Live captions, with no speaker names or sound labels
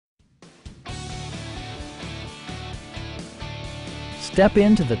Step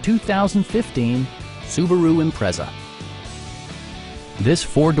into the 2015 Subaru Impreza. This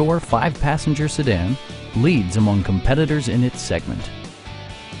four-door, five-passenger sedan leads among competitors in its segment.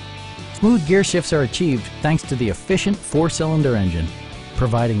 Smooth gear shifts are achieved thanks to the efficient four-cylinder engine,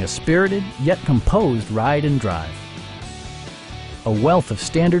 providing a spirited yet composed ride and drive. A wealth of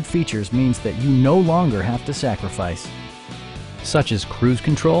standard features means that you no longer have to sacrifice, such as cruise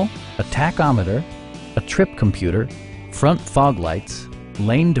control, a tachometer, a trip computer, front fog lights,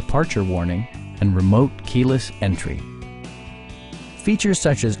 lane departure warning, and remote keyless entry. Features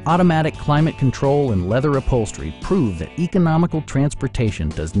such as automatic climate control and leather upholstery prove that economical transportation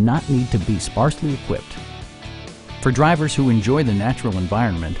does not need to be sparsely equipped. For drivers who enjoy the natural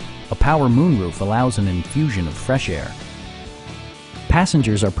environment, a power moonroof allows an infusion of fresh air.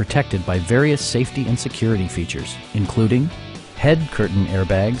 Passengers are protected by various safety and security features, including head curtain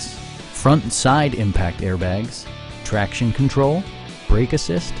airbags, front and side impact airbags, traction control, brake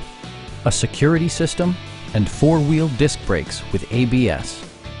assist, a security system, and four-wheel disc brakes with ABS.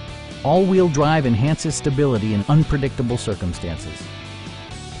 All-wheel drive enhances stability in unpredictable circumstances.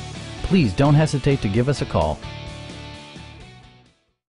 Please don't hesitate to give us a call.